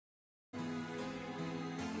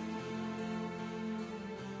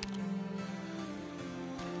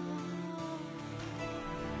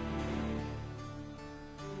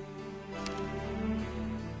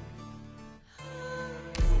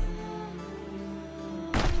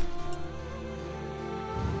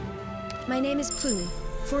My name is Plume,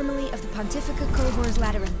 formerly of the Pontifica Cohors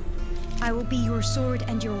Lateran. I will be your sword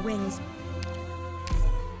and your wings.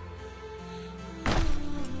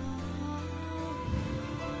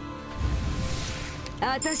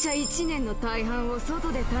 私は1年の大半を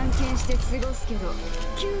外で探検して過ごすけど、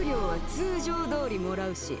給料は通常通りもら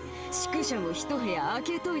うし、宿舎も一部屋開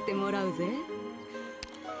けといてもらうぜ。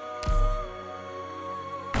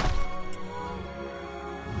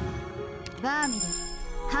バーミル、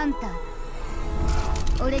ハンター、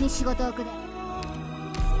俺に仕事をくれ。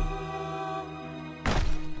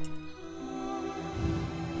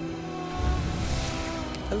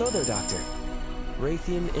Hello there, Doctor.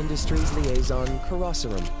 Raytheon Industries Liaison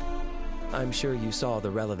Karosserum. I'm sure you saw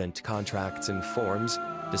the relevant contracts and forms.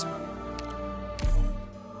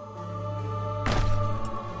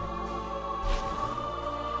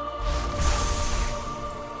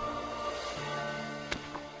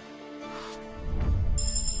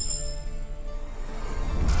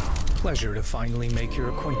 Pleasure to finally make your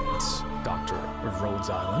acquaintance, Doctor of Rhodes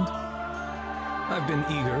Island. I've been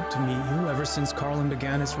eager to meet you ever since Carlin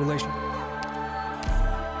began his relation.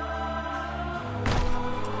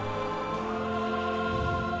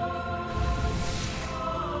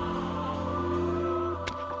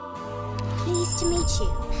 Pleased to meet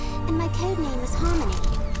you, and my code name is Harmony.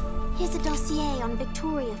 Here's a dossier on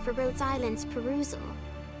Victoria for Rhodes Island's perusal,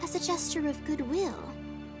 as a gesture of goodwill.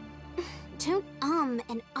 Don't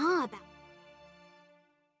and ah about.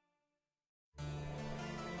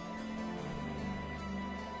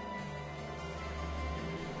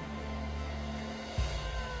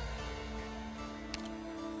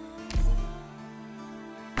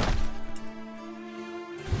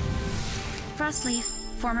 Frostleaf,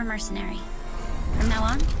 former mercenary. From now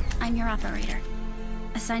on, I'm your operator.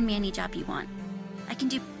 Assign me any job you want. I can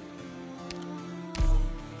do...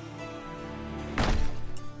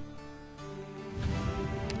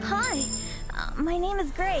 Hi, my name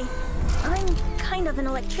is Gray. I'm kind of an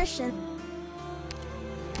electrician.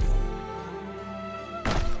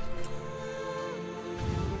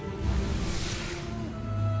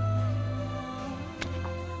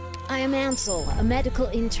 I am Ansel, a medical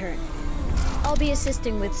intern. I'll be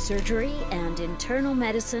assisting with surgery and internal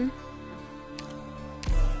medicine.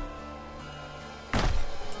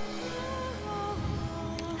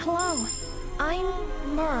 Hello, I'm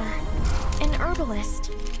Myrrh, an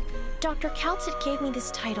herbalist. Dr. Kaltzit gave me this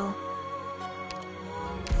title.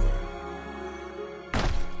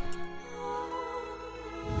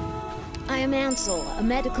 I am Ansel, a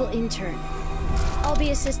medical intern. I'll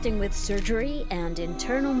be assisting with surgery and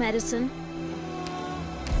internal medicine.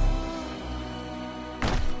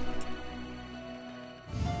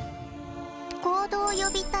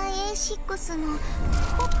 A6 の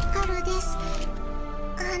ポッカルです。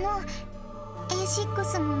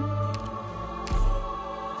A6 の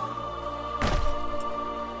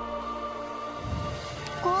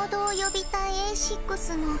合同予備隊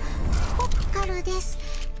A6 のポッカルです。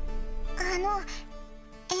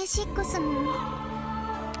A6 の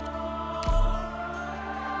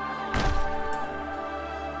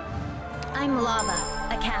I'm Lava,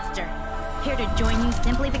 a caster. Here to join you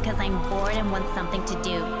simply because I'm bored and want something to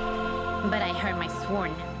do. But I heard my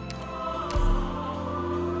sworn.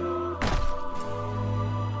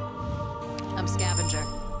 I'm Scavenger.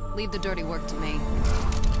 Leave the dirty work to me.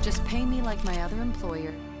 Just pay me like my other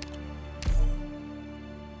employer.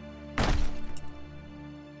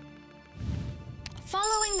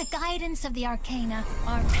 Following the guidance of the Arcana,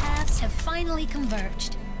 our paths have finally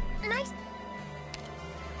converged. Nice.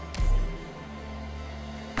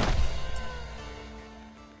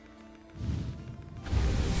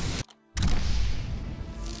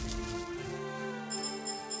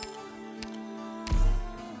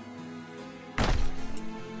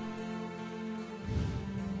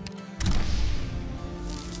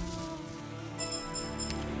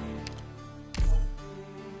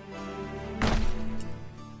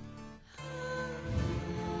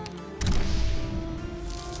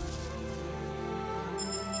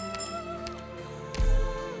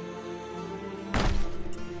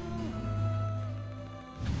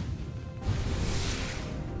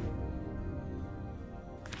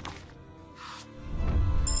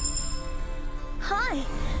 Hi,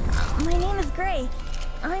 my name is Gray.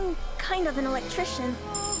 I'm kind of an electrician.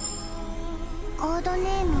 コードネ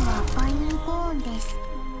ームはバインコーンです。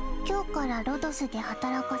今日からロドスで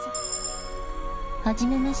働かせ。はじ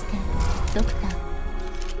めまして、ドクター。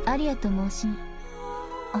アリアと申します。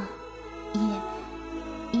あ、い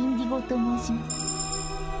え、インディゴと申します。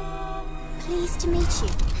Pleased to meet you,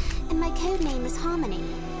 and my code name is Harmony.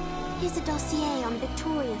 Here's a dossier on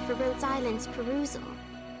Victoria for Rhodes Island's perusal,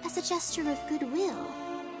 a as a gesture of goodwill.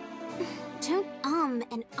 Don't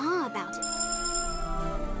and ah about it.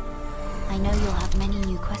 I know you'll have many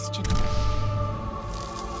new questions.